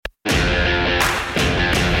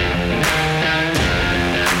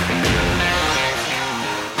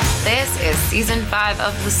Season 5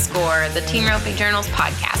 of The Score, the Team Roping Journal's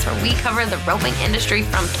podcast, where we cover the roping industry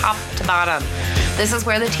from top to bottom. This is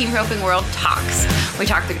where the team roping world talks. We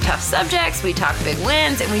talk through tough subjects, we talk big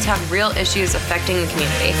wins, and we talk real issues affecting the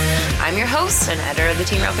community. I'm your host and editor of the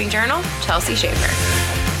Team Roping Journal, Chelsea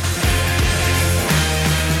Schaefer.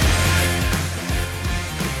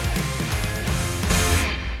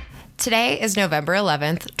 Today is November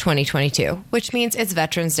 11th, 2022, which means it's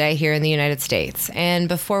Veterans Day here in the United States. And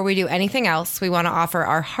before we do anything else, we want to offer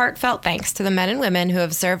our heartfelt thanks to the men and women who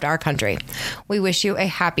have served our country. We wish you a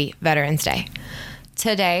happy Veterans Day.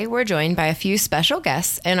 Today, we're joined by a few special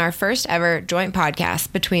guests in our first ever joint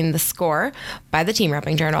podcast between The Score by the Team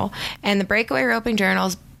Roping Journal and the Breakaway Roping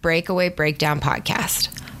Journal's Breakaway Breakdown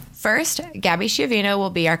podcast. First, Gabby Schiavino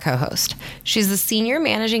will be our co-host. She's the senior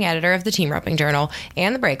managing editor of the Team Roping Journal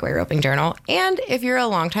and the Breakaway Roping Journal. And if you're a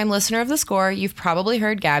longtime listener of The Score, you've probably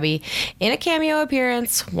heard Gabby in a cameo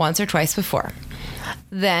appearance once or twice before.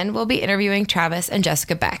 Then we'll be interviewing Travis and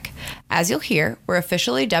Jessica Beck. As you'll hear, we're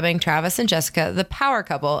officially dubbing Travis and Jessica the power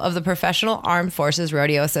couple of the Professional Armed Forces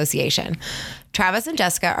Rodeo Association. Travis and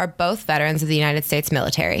Jessica are both veterans of the United States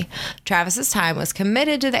military. Travis's time was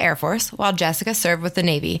committed to the Air Force, while Jessica served with the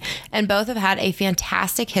Navy, and both have had a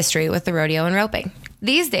fantastic history with the rodeo and roping.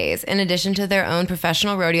 These days, in addition to their own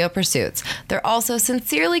professional rodeo pursuits, they're also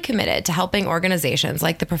sincerely committed to helping organizations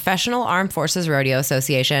like the Professional Armed Forces Rodeo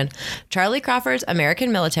Association, Charlie Crawford's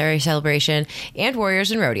American Military Celebration, and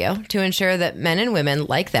Warriors in Rodeo to ensure that men and women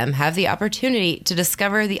like them have the opportunity to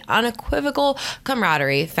discover the unequivocal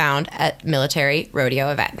camaraderie found at military rodeo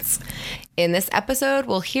events. In this episode,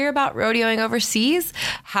 we'll hear about rodeoing overseas,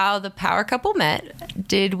 how the power couple met.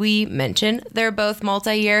 Did we mention they're both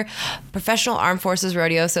multi-year Professional Armed Forces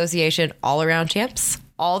Rodeo Association all-around champs?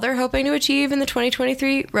 All they're hoping to achieve in the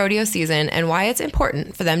 2023 rodeo season and why it's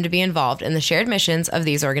important for them to be involved in the shared missions of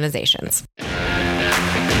these organizations.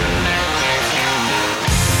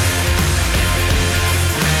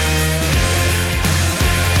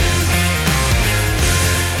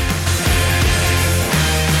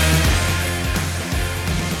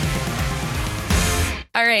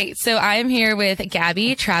 All right, so I'm here with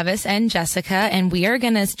Gabby, Travis, and Jessica, and we are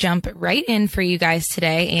going to jump right in for you guys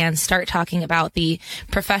today and start talking about the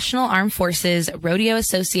Professional Armed Forces Rodeo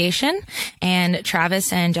Association and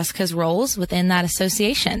Travis and Jessica's roles within that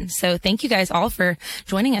association. So thank you guys all for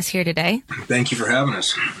joining us here today. Thank you for having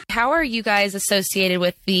us. How are you guys associated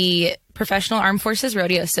with the Professional Armed Forces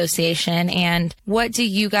Rodeo Association, and what do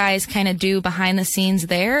you guys kind of do behind the scenes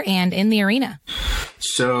there and in the arena?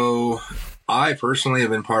 So I personally have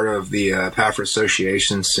been part of the PAFRA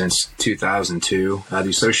Association since 2002. The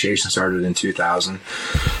association started in 2000.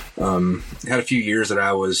 Had a few years that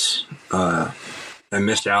I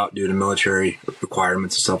missed out due to military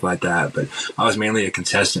requirements and stuff like that, but I was mainly a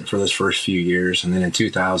contestant for those first few years. And then in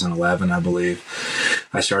 2011, I believe,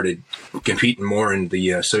 I started competing more in the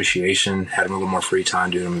association, had a little more free time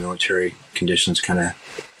due to military conditions kind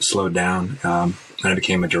of slowed down. And I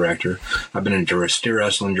became a director. I've been a steer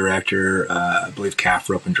wrestling director, I believe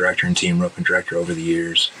calf roping director and team roping director over the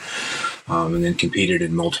years, and then competed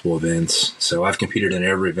in multiple events. So I've competed in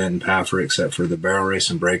every event in PAFRA except for the barrel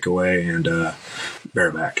race and breakaway and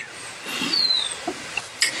bareback.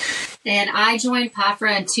 And I joined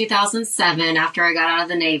PAFRA in 2007 after I got out of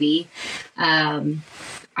the Navy.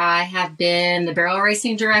 I have been the barrel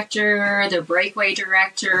racing director, the breakaway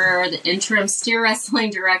director, the interim steer wrestling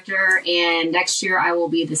director, and next year I will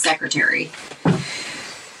be the secretary.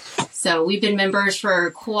 So we've been members for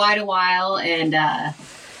quite a while, and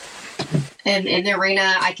in the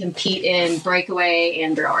arena I compete in breakaway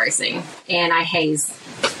and barrel racing, and I haze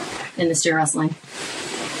in the steer wrestling.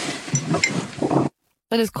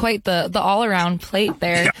 That is quite the all-around plate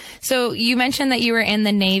there. Yeah. So you mentioned that you were in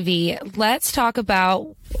the Navy. Let's talk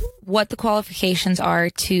about what the qualifications are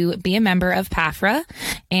to be a member of PAFRA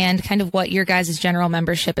and kind of what your guys' general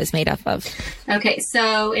membership is made up of. Okay,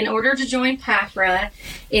 so in order to join PAFRA,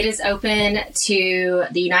 it is open to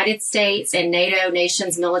the United States and NATO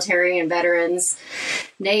nations, military and veterans,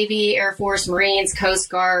 Navy, Air Force, Marines, Coast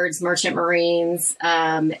Guards, Merchant Marines.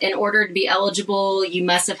 In order to be eligible, you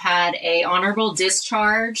must have had a honorable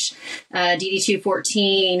discharge,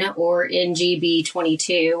 DD-214 or NGB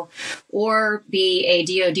 22, or be a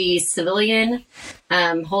DoD civilian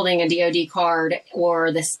holding a DoD card,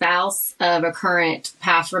 or the spouse of a current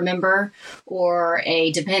PAFRA member, or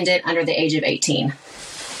a dependent under the age of 18.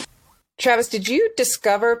 Travis, did you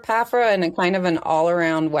discover PAFRA in a kind of an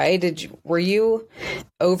all-around way? Were you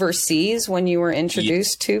overseas when you were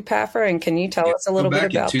introduced to PAFRA? And can you tell us a little bit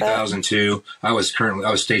about that? Back in 2002, I was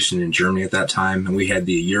stationed in Germany at that time, and we had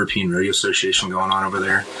the European Rodeo Association going on over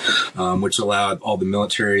there, which allowed all the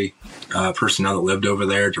military personnel that lived over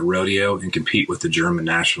there to rodeo and compete with the German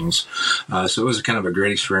nationals. So it was kind of a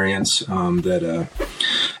great experience that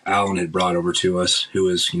Alan had brought over to us, who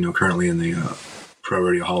is currently in the Pro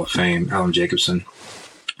Rodeo Hall of Fame, Alan Jacobson.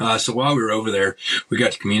 So while we were over there, we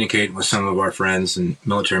got to communicate with some of our friends and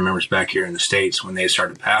military members back here in the States when they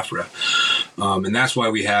started PAFRA. And that's why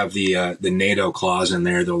we have the NATO clause in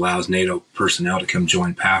there that allows NATO personnel to come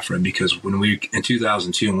join PAFRA, because in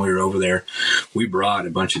 2002, when we were over there, we brought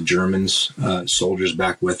a bunch of Germans, soldiers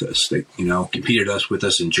back with us. They, competed with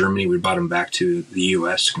us in Germany. We brought them back to the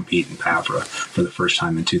U.S. to compete in PAFRA for the first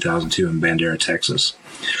time in 2002 in Bandera, Texas.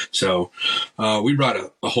 So we brought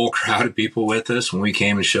a whole crowd of people with us. When we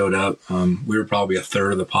came and showed up, we were probably a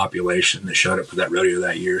third of the population that showed up for that rodeo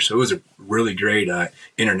that year. So it was a really great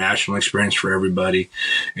international experience for everybody.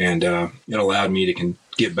 And it allowed me to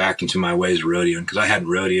get back into my ways of rodeoing, because I hadn't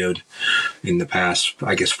rodeoed in the past,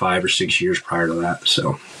 I guess, 5 or 6 years prior to that.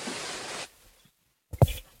 So.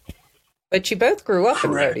 But you both grew up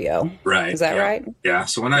in rodeo, right? Is that right? Yeah.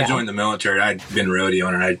 So when I joined the military, I'd been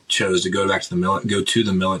rodeoing, and I chose to go back to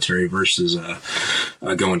the military versus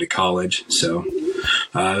going to college. So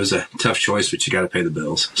it was a tough choice, but you got to pay the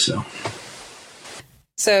bills.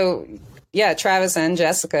 So yeah, Travis and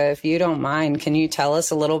Jessica, if you don't mind, can you tell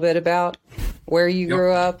us a little bit about where you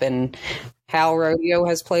grew up and how rodeo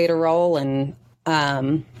has played a role, and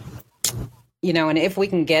and if we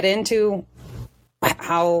can get into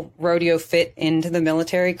how rodeo fit into the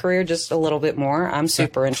military career just a little bit more. I'm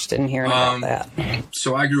super interested in hearing about that.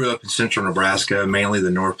 So I grew up in central Nebraska, mainly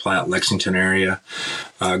the North Platte, Lexington area.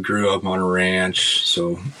 Grew up on a ranch.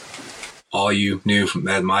 So all you knew from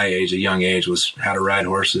at my age, a young age, was how to ride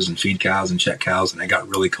horses and feed cows and check cows. And it got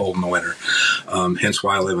really cold in the winter. Hence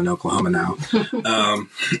why I live in Oklahoma now.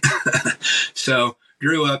 So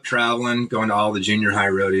grew up traveling, going to all the junior high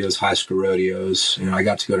rodeos, high school rodeos. I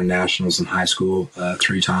got to go to nationals in high school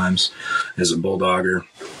 3 times as a bulldogger.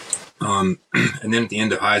 And then at the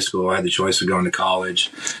end of high school, I had the choice of going to college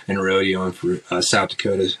and rodeoing for South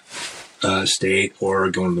Dakota State or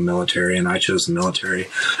going to the military. And I chose the military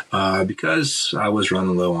because I was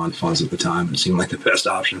running low on funds at the time. It seemed like the best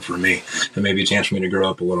option for me, and maybe a chance for me to grow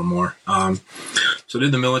up a little more. So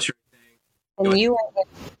did the military. And you went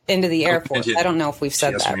into the Air Force. I don't know if we've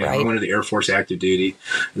said that, right? I went to the Air Force active duty.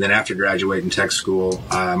 And then after graduating tech school,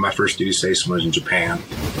 my first duty station was in Japan.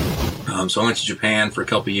 So I went to Japan for a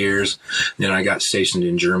couple of years. Then I got stationed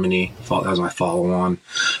in Germany. That was my follow-on.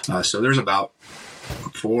 So there's about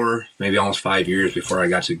 4, maybe almost 5 years before I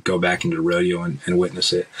got to go back into rodeo and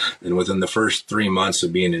witness it. And within the first 3 months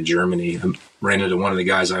of being in Germany, I ran into one of the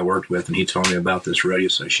guys I worked with, and he told me about this rodeo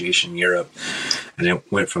association in Europe. And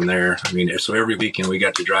it went from there. So every weekend we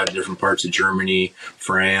got to drive to different parts of Germany,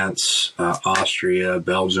 France, Austria,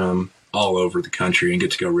 Belgium, all over the country, and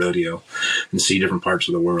get to go rodeo and see different parts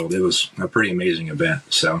of the world. It was a pretty amazing event.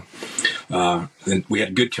 So, and we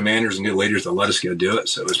had good commanders and good leaders that let us go do it.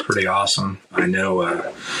 So it was pretty awesome. I know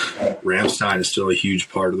Ramstein is still a huge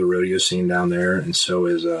part of the rodeo scene down there. And so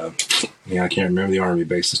is, I can't remember the Army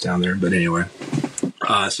bases down there, but anyway.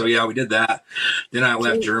 So yeah, we did that. Then I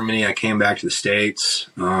left Germany. I came back to the States.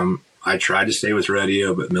 I tried to stay with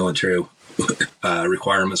rodeo, but military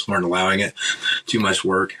requirements weren't allowing it. Too much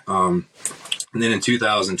work. And then in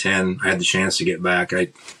 2010, I had the chance to get back. I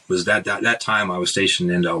was that time I was stationed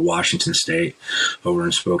in Washington State over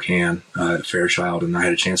in Spokane at Fairchild, and I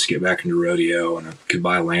had a chance to get back into rodeo, and I could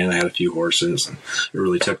buy land. I had a few horses, and it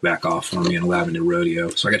really took back off for me and allowed me to rodeo.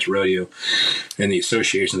 So I got to rodeo in the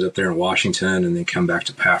associations up there in Washington, and then come back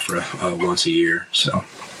to PAFRA once a year. So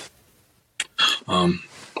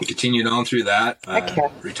we continued on through that,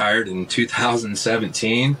 retired in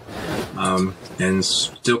 2017, and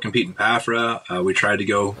still compete in PAFRA. We tried to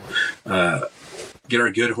go get our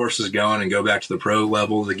good horses going and go back to the pro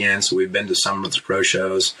levels again. So we've been to some of the pro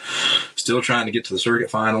shows, still trying to get to the circuit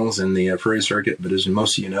finals in the Prairie circuit. But as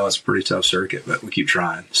most of you know, it's a pretty tough circuit, but we keep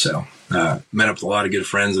trying. So met up with a lot of good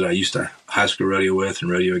friends that I used to high school rodeo with and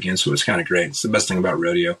rodeo against. So it's kind of great. It's the best thing about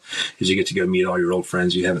rodeo is you get to go meet all your old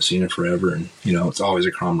friends you haven't seen in forever. And, it's always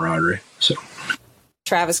a camaraderie. So,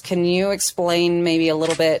 Travis, can you explain maybe a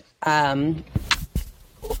little bit,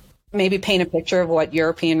 maybe paint a picture of what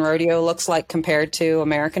European rodeo looks like compared to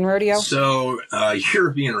American rodeo? So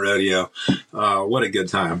European rodeo, what a good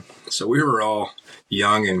time. So we were all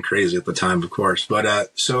young and crazy at the time, of course.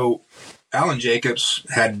 But so Alan Jacobs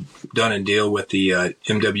had done a deal with the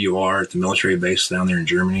MWR at the military base down there in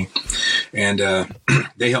Germany, and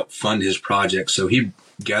they helped fund his project. So he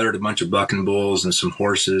gathered a bunch of bucking bulls and some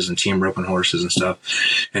horses and team roping horses and stuff,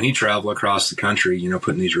 and he traveled across the country,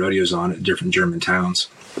 putting these rodeos on at different German towns.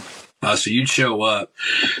 So you'd show up,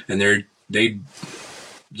 and they're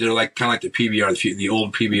like kind of like the PBR, the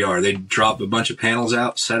old PBR. They'd drop a bunch of panels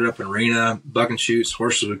out, set it up an arena, buck and shoots.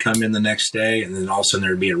 Horses would come in the next day, and then all of a sudden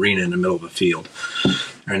there'd be an arena in the middle of a field.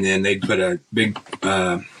 And then they'd put a big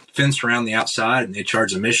fence around the outside, and they'd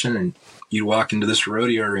charge admission, and you'd walk into this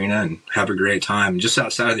rodeo arena and have a great time. And just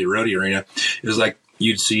outside of the rodeo arena, it was like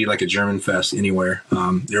you'd see like a German fest anywhere.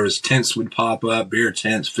 There was tents would pop up, beer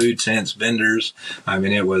tents, food tents, vendors. I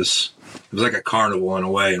mean, it was like a carnival in a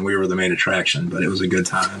way, and we were the main attraction, but it was a good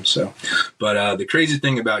time. So, but the crazy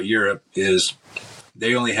thing about Europe is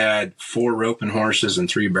they only had 4 roping horses and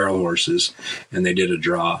 3 barrel horses, and they did a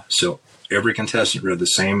draw. So every contestant rode the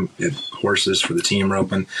same horses for the team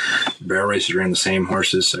roping. The barrel races ran the same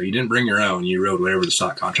horses, so you didn't bring your own. You rode whatever the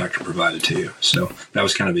stock contractor provided to you. So that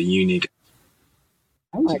was kind of a unique.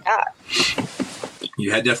 Oh my God!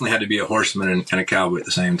 You definitely had to be a horseman and a cowboy at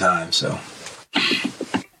the same time. So.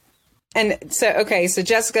 And so, okay, so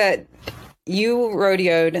Jessica, you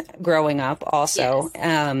rodeoed growing up also.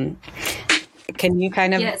 Yes. Can you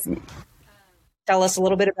kind of tell us a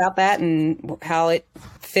little bit about that and how it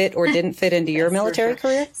fit or didn't fit into your military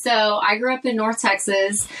career? So I grew up in North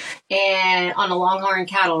Texas and on a Longhorn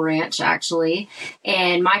cattle ranch, actually.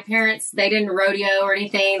 And my parents, they didn't rodeo or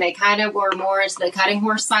anything. They kind of were more into the cutting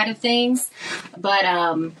horse side of things. But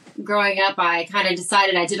growing up, I kind of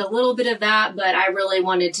decided I did a little bit of that, but I really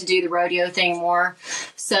wanted to do the rodeo thing more.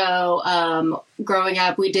 So growing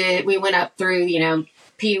up, we went up through,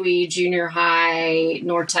 Pee Wee, junior high,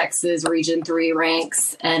 North Texas Region 3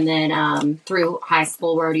 ranks, and then through high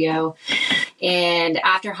school rodeo. And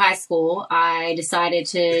after high school, I decided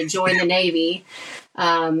to join the Navy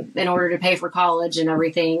in order to pay for college and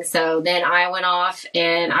everything. So then I went off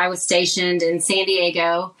and I was stationed in San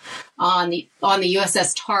Diego on the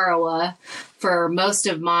USS Tarawa for most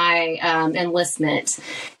of my enlistment.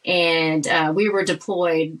 And we were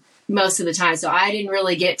deployed most of the time. So I didn't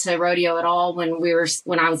really get to rodeo at all when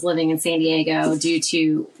I was living in San Diego due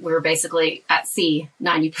to we were basically at sea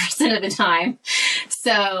 90% of the time.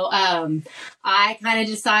 So I kind of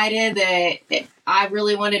decided that I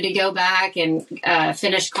really wanted to go back and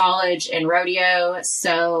finish college and rodeo.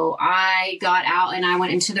 So I got out and I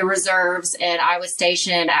went into the reserves, and I was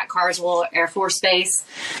stationed at Carswell Air Force Base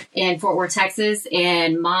in Fort Worth, Texas.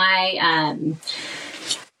 And my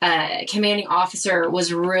commanding officer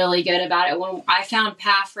was really good about it. When I found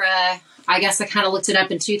PAFRA, I guess I kind of looked it up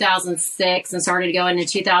in 2006 and started going in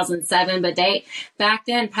 2007. But back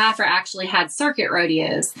then, PAFRA actually had circuit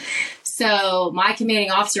rodeos. So my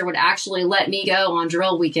commanding officer would actually let me go on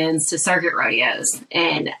drill weekends to circuit rodeos.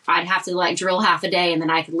 And I'd have to drill half a day, and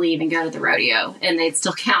then I could leave and go to the rodeo, and they'd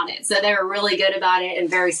still count it. So they were really good about it and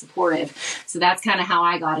very supportive. So that's kind of how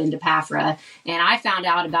I got into PAFRA. And I found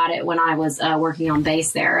out about it when I was working on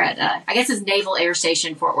base there at, I guess it's Naval Air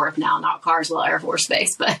Station Fort Worth now, not Carswell Air Force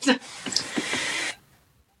Base, but...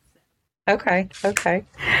 Okay.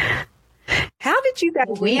 How did you guys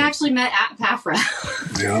meet? We actually met at PAFRA.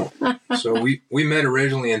 Yeah. So we met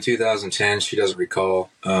originally in 2010. She doesn't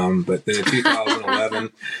recall. But then in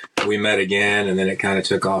 2011, we met again, and then it kind of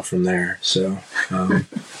took off from there. So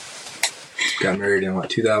got married in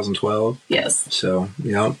 2012? Yes. So,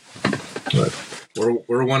 but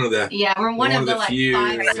we're one of the we're one of the few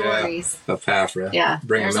 5 stories of PAFRA. Yeah,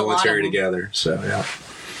 bring the military together. So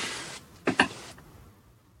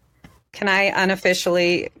Can I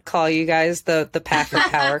unofficially call you guys the PAFRA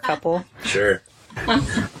power couple? Sure.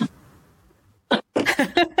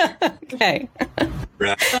 Okay.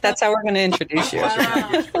 Right. That's how we're going to introduce you.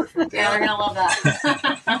 Yeah, they're going to love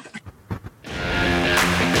that.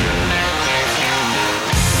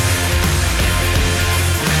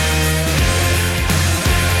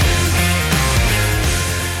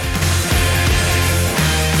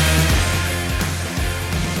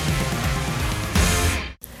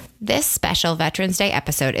 This special Veterans Day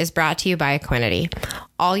episode is brought to you by Equinity.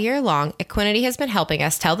 All year long, Equinity has been helping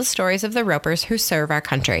us tell the stories of the ropers who serve our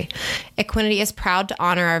country. Equinity is proud to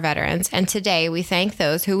honor our veterans, and today we thank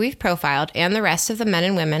those who we've profiled and the rest of the men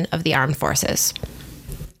and women of the armed forces.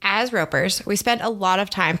 As ropers, we spend a lot of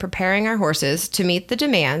time preparing our horses to meet the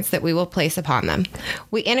demands that we will place upon them.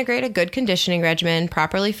 We integrate a good conditioning regimen,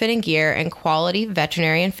 properly fitting gear, and quality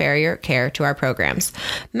veterinary and farrier care to our programs.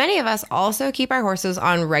 Many of us also keep our horses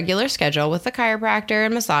on regular schedule with a chiropractor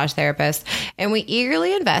and massage therapist, and we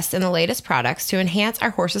eagerly invest in the latest products to enhance our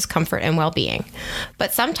horses' comfort and well-being.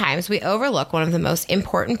 But sometimes we overlook one of the most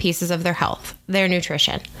important pieces of their health, their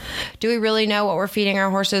nutrition. Do we really know what we're feeding our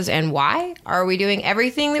horses and why? Are we doing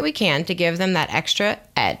everything that we can to give them that extra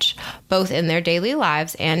edge, both in their daily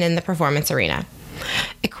lives and in the performance arena?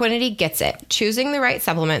 Equinety gets it. Choosing the right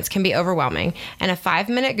supplements can be overwhelming, and a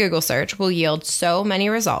 5-minute Google search will yield so many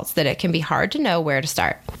results that it can be hard to know where to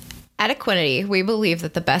start. At Equinety, we believe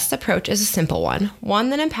that the best approach is a simple one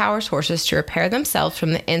that empowers horses to repair themselves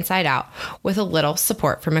from the inside out with a little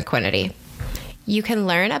support from Equinety. You can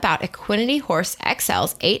learn about Equinety Horse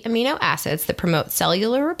XL's 8 amino acids that promote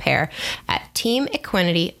cellular repair at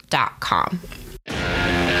teamequinety.com.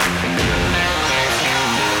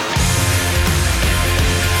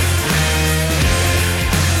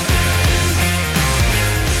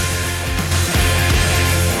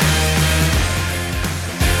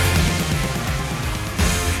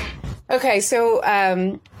 Okay, so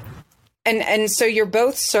and so you're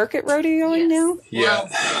both circuit rodeoing now?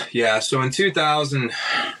 Yeah. So in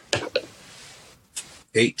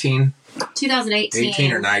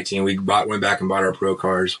 2018 or 19, we went back and bought our pro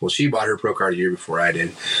cars. Well, she bought her pro car the year before I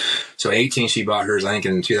did. So 18, she bought hers. I think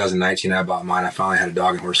in 2019, I bought mine. I finally had a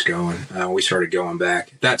dog and horse going. We started going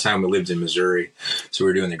back. At that time, we lived in Missouri, so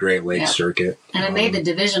we were doing the Great Lakes circuit. And I made the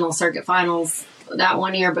divisional circuit finals that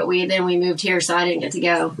one year, but we moved here, so I didn't get to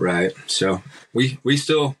go. Right. So we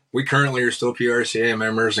currently are still PRCA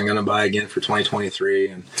members and going to buy again for 2023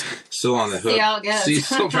 and still on the hook. See how it goes.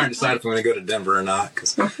 Still trying to decide if I'm going to go to Denver or not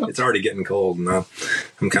because it's already getting cold. And I'm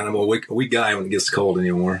kind of a weak guy when it gets cold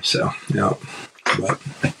anymore. So, yeah. But.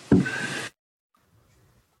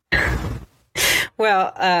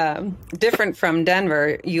 Well, different from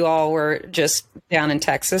Denver, you all were just down in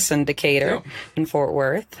Texas and Decatur and Fort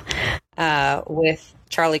Worth with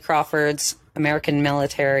Charlie Crawford's American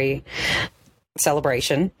Military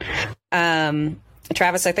Celebration.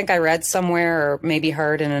 Travis, I think I read somewhere or maybe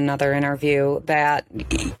heard in another interview that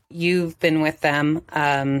you've been with them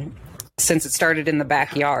since it started in the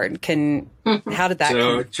backyard. How did that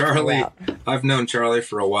So Charlie, I've known Charlie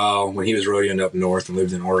for a while when he was rodeoing up north and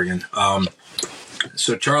lived in Oregon.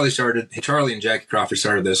 So Charlie and Jackie Crawford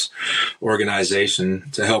started this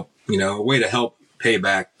organization to help, a way to help pay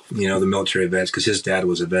back, the military vets because his dad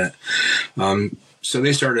was a vet. So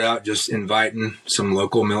they started out just inviting some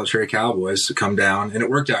local military cowboys to come down, and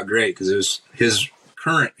it worked out great because it was his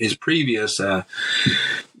previous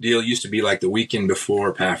deal used to be like the weekend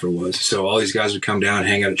before PAFRA was. So all these guys would come down,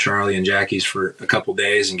 hang out at Charlie and Jackie's for a couple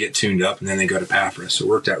days and get tuned up, and then they go to PAFRA. So it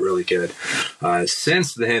worked out really good.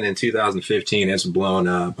 Since then, in 2015, it's blown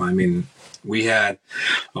up. I mean, we had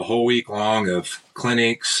a whole week long of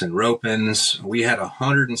clinics and rope-ins. We had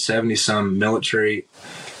 170 some military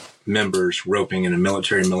members roping in a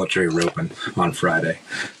military roping on Friday.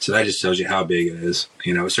 So that just tells you how big it is.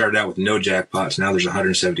 It started out with no jackpots. Now there's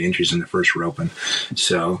 170 entries in the first roping.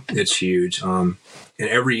 So it's huge. And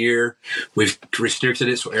every year we've restricted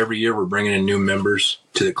it. So every year we're bringing in new members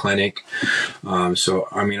to the clinic. So,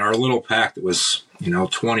 I mean, our little pack that was,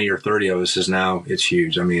 20 or 30 of us it's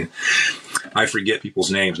huge. I mean, I forget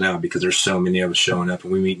people's names now because there's so many of us showing up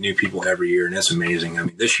and we meet new people every year and it's amazing. I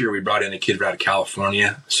mean, this year we brought in a kid out of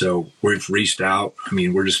California. So we've reached out. I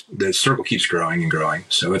mean, the circle keeps growing and growing.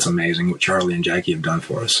 So it's amazing what Charlie and Jackie have done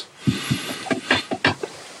for us.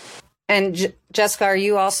 And Jessica, are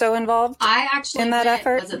you also involved? I actually in that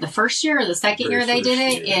effort? Was it the first year or the second year they did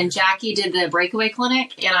it? Yeah. And Jackie did the breakaway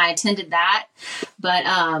clinic, and I attended that. But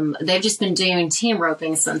they've just been doing team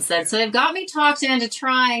roping since then. So they've got me talked into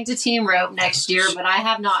trying to team rope next year, but I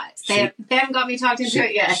have not. They haven't got me talked into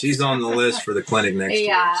it yet. She's on the list for the clinic next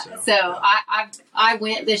year. So I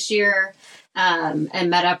went this year. And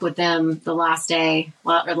met up with them the last day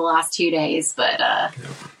or the last 2 days. But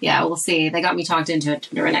we'll see. They got me talked into it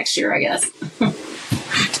for next year, I guess. But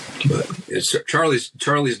it's Charlie's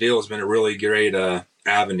deal has been a really great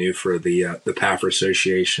avenue for the PAFRA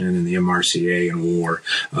Association and the MRCA and WAR.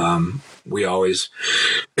 We always,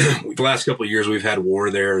 the last couple of years, we've had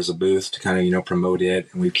WAR there as a booth to kind of, promote it.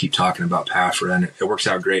 And we keep talking about PAFRA, and it works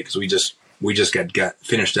out great because we just got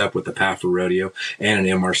finished up with the PAFRA rodeo and an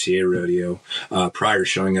MRCA rodeo prior to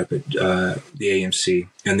showing up at the AMC.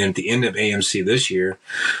 And then at the end of AMC this year,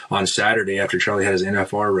 on Saturday after Charlie had his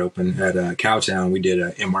NFR roping at Cowtown, we did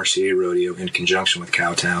a MRCA rodeo in conjunction with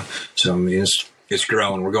Cowtown. So I mean, it's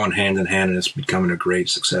growing. We're going hand in hand, and it's becoming a great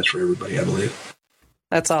success for everybody, I believe.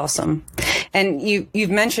 That's awesome. And you've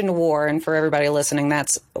mentioned WAR, and for everybody listening,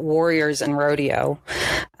 that's Warriors in Rodeo,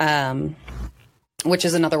 which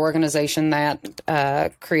is another organization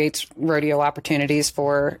that creates rodeo opportunities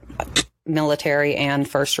for military and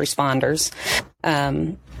first responders.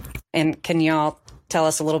 And can y'all tell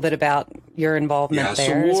us a little bit about your involvement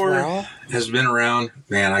there as well? WAR has been around,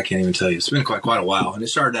 man, I can't even tell you. It's been quite a while. And it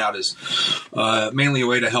started out as mainly a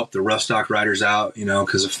way to help the rough stock riders out,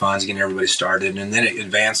 because of funds, getting everybody started. And then it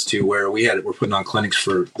advanced to where we're putting on clinics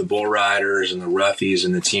for the bull riders and the roughies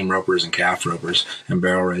and the team ropers and calf ropers and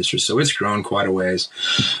barrel racers. So it's grown quite a ways.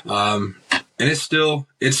 And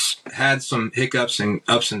it's had some hiccups and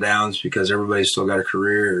ups and downs because everybody's still got a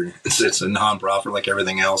career. It's a nonprofit like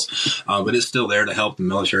everything else, but it's still there to help the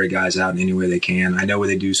military guys out in any way they can. I know where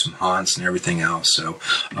they do some hunts and everything else. So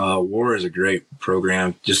WAR is a great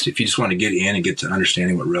program. Just if you just want to get in and get to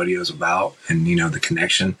understanding what rodeo is about and, the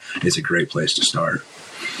connection, it's a great place to start.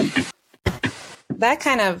 That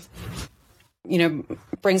kind of,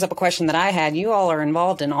 brings up a question that I had. You all are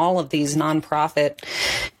involved in all of these nonprofit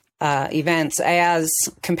events as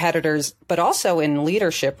competitors, but also in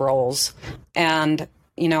leadership roles. And,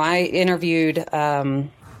 I interviewed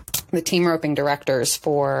the team roping directors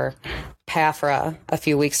for PAFRA a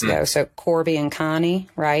few weeks ago. So Corby and Connie,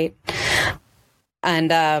 right?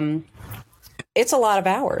 And it's a lot of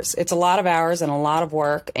hours. It's a lot of hours and a lot of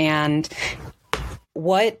work. And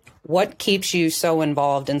what keeps you so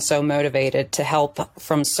involved and so motivated to help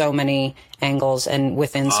from so many angles and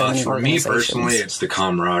within so many organizations? For me personally, it's the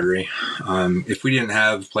camaraderie. If we didn't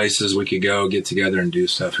have places we could go get together and do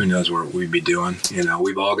stuff, who knows what we'd be doing.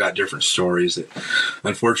 We've all got different stories that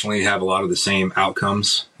unfortunately have a lot of the same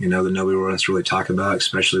outcomes, that nobody wants to really talk about,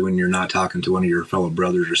 especially when you're not talking to one of your fellow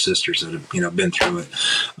brothers or sisters that have, been through it.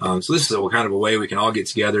 So this is kind of a way we can all get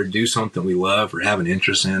together, do something we love or have an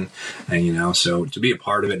interest in. And, so to be a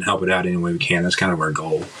part of it and help it out any way we can, that's kind of our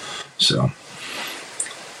goal. So.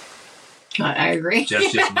 I agree.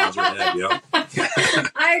 Just nods her head, yep.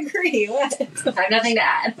 I agree. What? I have nothing to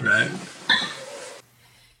add. Right.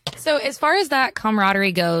 So as far as that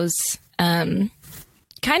camaraderie goes, kind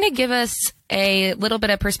of give us a little bit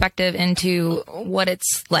of perspective into what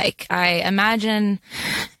it's like. I imagine,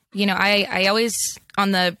 I always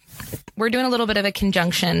we're doing a little bit of a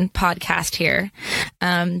conjunction podcast here.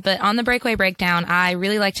 But on the Breakaway Breakdown, I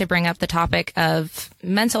really like to bring up the topic of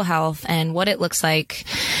mental health and what it looks like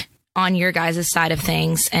on your guys' side of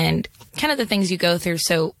things and kind of the things you go through.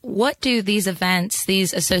 So what do these events,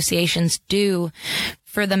 these associations do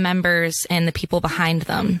for the members and the people behind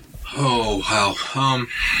them? Oh, wow.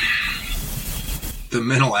 The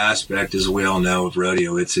mental aspect, as we all know, of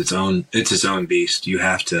rodeo, it's its own beast. You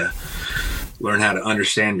have to learn how to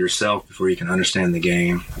understand yourself before you can understand the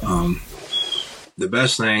game. The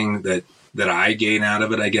best thing that I gain out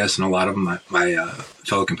of it, I guess, and a lot of my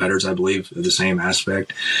fellow competitors, I believe, have the same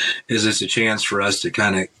aspect, is it's a chance for us to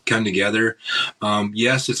kind of come together.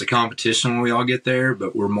 Yes, it's a competition when we all get there,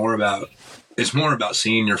 but it's more about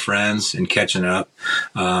seeing your friends and catching up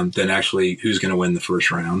than actually who's going to win the first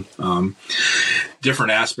round.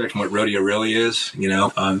 Different aspect from what rodeo really is,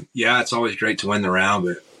 it's always great to win the round,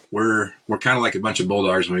 but we're kind of like a bunch of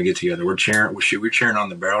bulldogs when we get together. We're cheering on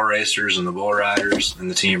the barrel racers and the bull riders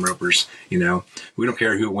and the team ropers. We don't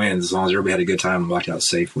care who wins as long as everybody had a good time and walked out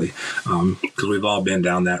safely. Because we've all been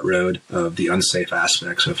down that road of the unsafe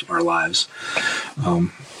aspects of our lives.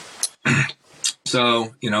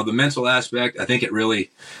 So, the mental aspect, I think it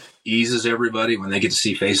really eases everybody when they get to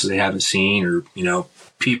see faces they haven't seen or,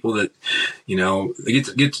 people that, they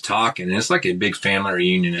get to talk, and it's like a big family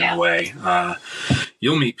reunion in a way.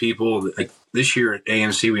 You'll meet people like this year at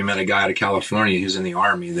AMC, we met a guy out of California who's in the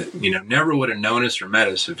Army that, never would have known us or met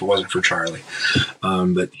us if it wasn't for Charlie.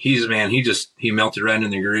 But he melted right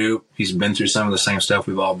in the group. He's been through some of the same stuff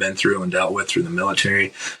we've all been through and dealt with through the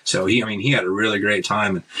military. So he had a really great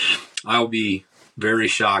time, and I'll be very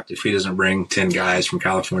shocked if he doesn't bring 10 guys from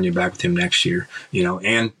California back with him next year,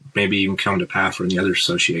 and maybe even come to PAFRA and the other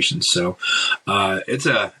associations. So it's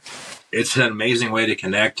an amazing way to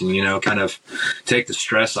connect and, kind of take the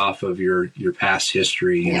stress off of your past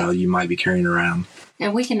history, you might be carrying around.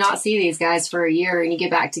 And we cannot see these guys for a year, and you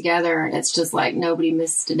get back together and it's just like nobody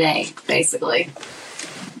missed a day, basically.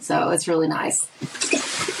 So it's really nice.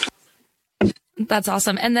 That's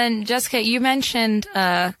awesome. And then Jessica, you mentioned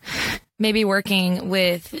maybe working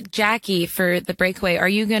with Jackie for the breakaway. Are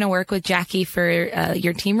you going to work with Jackie for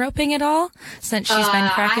your team roping at all, since she's been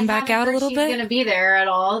cracking back out a little bit? She's going to be there at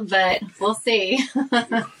all, but we'll see.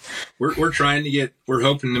 We're trying to we're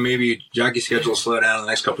hoping to maybe Jackie's schedule will slow down in the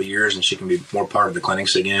next couple of years and she can be more part of the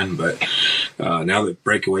clinics again. But now that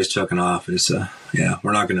breakaway's taken off, it's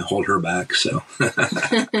we're not going to hold her back. So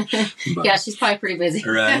but, yeah, she's probably pretty busy,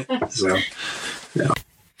 right? So yeah.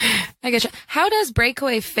 I guess. How does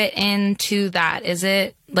breakaway fit into that? Is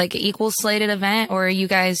it like an equal slated event, or are you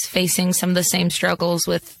guys facing some of the same struggles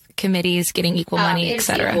with committees getting equal money, et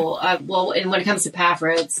cetera? Well, and when it comes to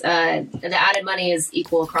PAFRA, it's the added money is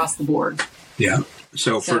equal across the board. Yeah.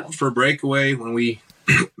 So for breakaway,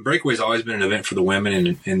 breakaway's always been an event for the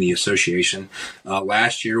women in the association.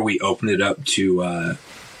 Last year we opened it up to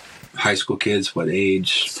high school kids, what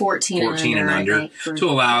age? 14 and under, to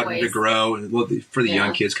allow them to grow, and for the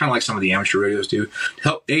young kids, kind of like some of the amateur rodeos do, to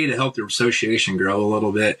help the association grow a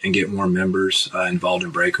little bit and get more members involved in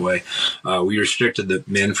breakaway. We restricted the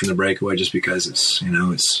men from the breakaway just because it's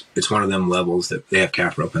one of them levels that they have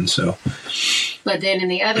calf roping. So, but then in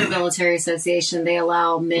the other military association, they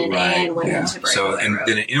allow men and women to break. So, and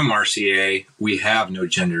then in MRCA, we have no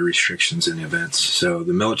gender restrictions in the events. So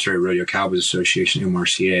the Military Rodeo Cowboys Association,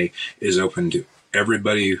 MRCA, is open to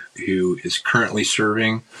everybody who is currently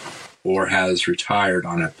serving or has retired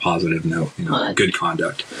on a positive note, good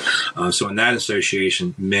conduct. So in that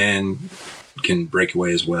association, men can break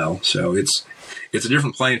away as well. So it's a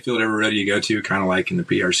different playing field every rodeo you go to, kind of like in the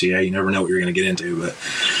PRCA. You never know what you're going to get into, but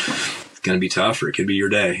it's going to be tough, or it could be your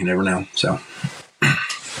day. You never know. So.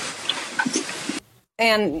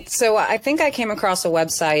 And so I think I came across a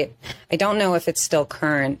website. I don't know if it's still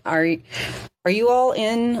current. Are you all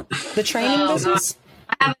in the training business?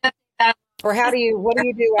 Or what do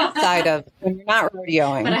you do outside of when you're not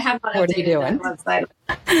rodeoing? But I have not what are you doing? Website.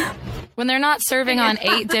 When they're not serving on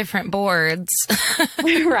 8 different boards.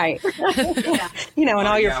 Right. And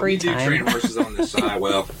all your free time. We do train horses on the side.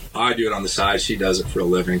 Well, I do it on the side. She does it for a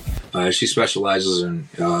living. She specializes in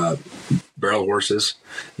barrel horses,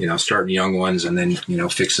 starting young ones and then,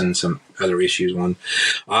 fixing some other issues.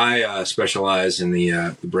 I specialize in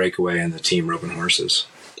the breakaway and the team roping horses.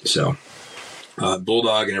 So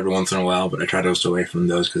bulldog and every once in a while, but I try to stay away from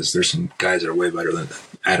those because there's some guys that are way better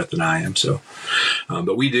at it than I am. So,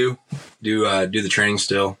 but we do the training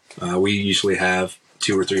still. We usually have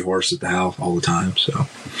 2 or 3 horses at the house all the time.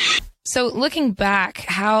 So looking back,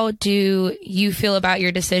 how do you feel about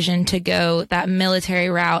your decision to go that military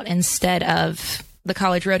route instead of the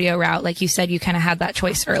college rodeo route? Like you said, you kind of had that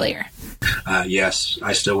choice earlier. Yes,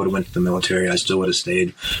 I still would have went to the military. I still would have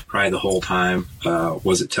stayed probably the whole time.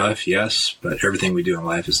 Was it tough? Yes, but everything we do in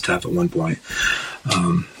life is tough at one point.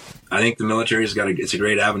 I think the military it's a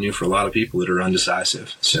great avenue for a lot of people that are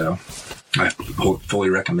undecisive. So I fully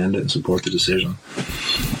recommend it and support the decision.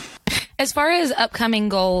 As far as upcoming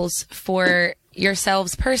goals for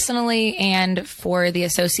yourselves personally and for the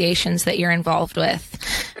associations that you're involved with,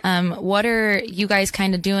 what are you guys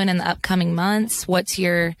kind of doing in the upcoming months? What's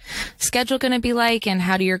your schedule going to be like, and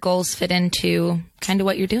how do your goals fit into kind of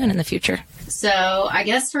what you're doing in the future? So I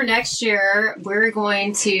guess for next year, we're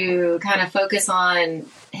going to kind of focus on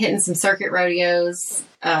hitting some circuit rodeos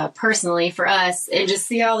personally for us, and just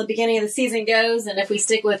see how the beginning of the season goes and if we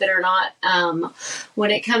stick with it or not.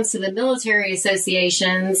 When it comes to the military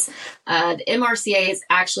associations, the MRCA is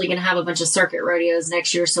actually going to have a bunch of circuit rodeos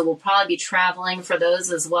next year, so we'll probably be traveling for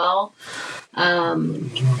those as well.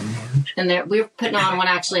 And we're putting on one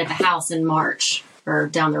actually at the house in March, or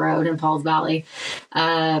down the road in Pauls Valley.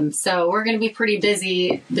 So we're going to be pretty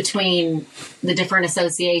busy between the different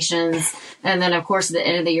associations. And then, of course, at the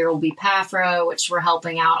end of the year will be PAFRA, which we're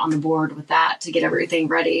helping out on the board with that to get everything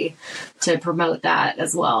ready to promote that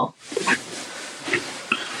as well.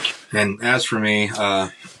 And as for me,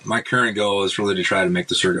 my current goal is really to try to make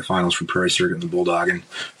the circuit finals for Prairie Circuit and the Bulldogging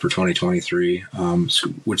for 2023,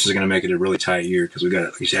 which is going to make it a really tight year because we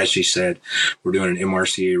got, as she said, we're doing an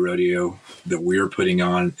MRCA rodeo that we're putting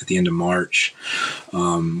on at the end of March.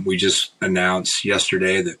 We just announced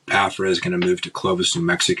yesterday that PAFRA is going to move to Clovis, New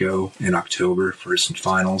Mexico in October for some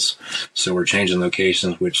finals. So we're changing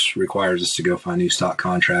locations, which requires us to go find new stock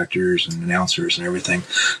contractors and announcers and everything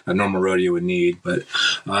a normal rodeo would need. But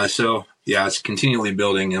so yeah, it's continually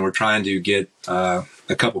building, and we're trying to get a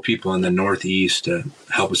couple people in the Northeast to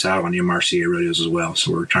help us out on the MRCA rodeos as well.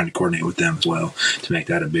 So we're trying to coordinate with them as well to make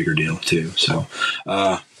that a bigger deal too. So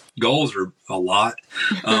goals are a lot.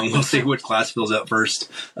 We'll see which class fills up first,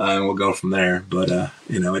 and we'll go from there. But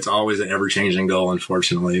it's always an ever-changing goal,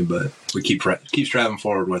 unfortunately. But we keep striving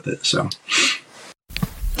forward with it. So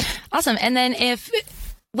awesome. And then if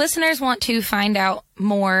listeners want to find out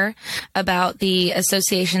more about the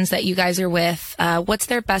associations that you guys are with, what's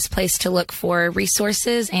their best place to look for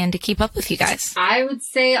resources and to keep up with you guys? I would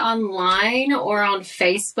say online or on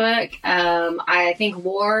Facebook. I think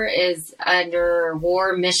WAR is under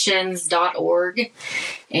warmissions.org,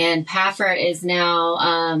 and PAFRA is now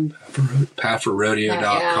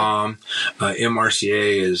PAFRaRodeo.com.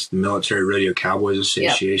 MRCA is the Military Rodeo Cowboys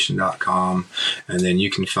Association.com. And then you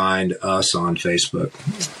can find us on Facebook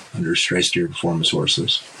under Straight Steer Performance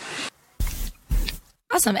Horses.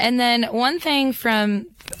 Awesome. And then one thing from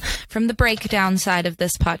the breakdown side of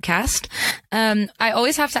this podcast, I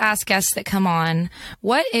always have to ask guests that come on,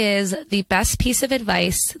 what is the best piece of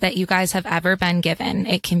advice that you guys have ever been given?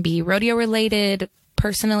 It can be rodeo related,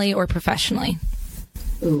 personally or professionally.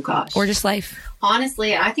 Oh, gosh. Or just life.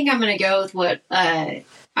 Honestly, I think I'm going to go with what I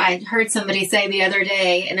heard somebody say the other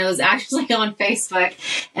day, and it was actually on Facebook.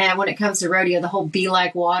 And when it comes to rodeo, the whole be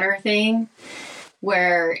like water thing,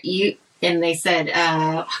 where they said,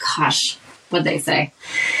 what'd they say?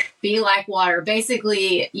 Be like water.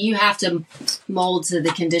 Basically, you have to mold to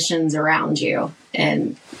the conditions around you,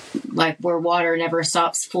 and like where water never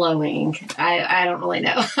stops flowing. I don't really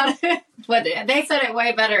know how to, but they said it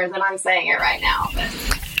way better than I'm saying it right now. But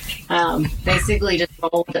basically, just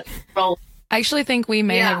roll. I actually think we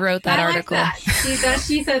may have wrote that article. That.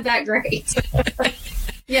 She said that great.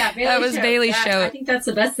 Yeah, Bailey that was Bailey's show. I think that's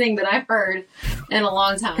the best thing that I've heard in a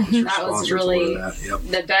long time. That was really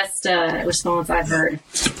the best response I've heard.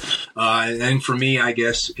 And for me, I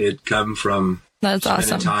guess it come from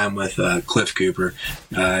spending time with Cliff Cooper.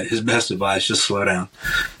 His best advice: just slow down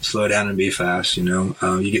and be fast. You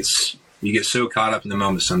get so caught up in the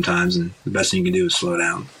moment sometimes, and the best thing you can do is slow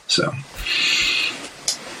down. So.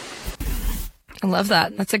 I love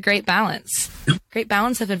that. That's a great balance. Great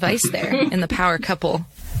balance of advice there in the power couple.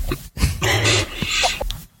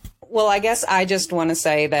 Well, I guess I just want to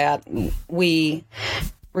say that we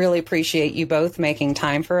really appreciate you both making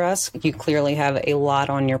time for us. You clearly have a lot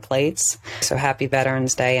on your plates. So happy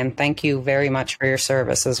Veterans Day, and thank you very much for your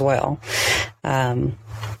service as well.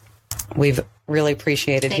 We've really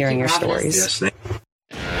appreciated hearing your stories. Yes, thank you.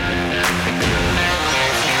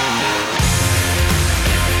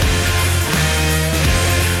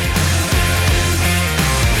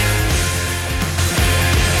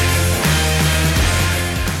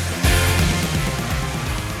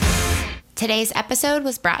 Today's episode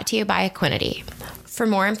was brought to you by Equinity. For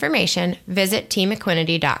more information, visit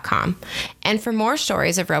teamequinity.com. And for more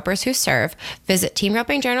stories of ropers who serve, visit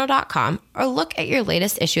teamropingjournal.com or look at your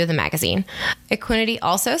latest issue of the magazine. Equinity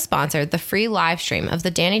also sponsored the free live stream of the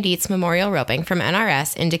Danny Dietz Memorial Roping from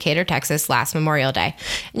NRS in Decatur, Texas last Memorial Day.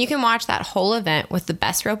 And you can watch that whole event with the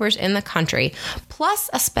best ropers in the country, plus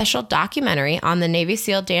a special documentary on the Navy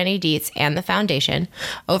SEAL Danny Dietz and the Foundation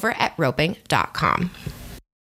over at roping.com.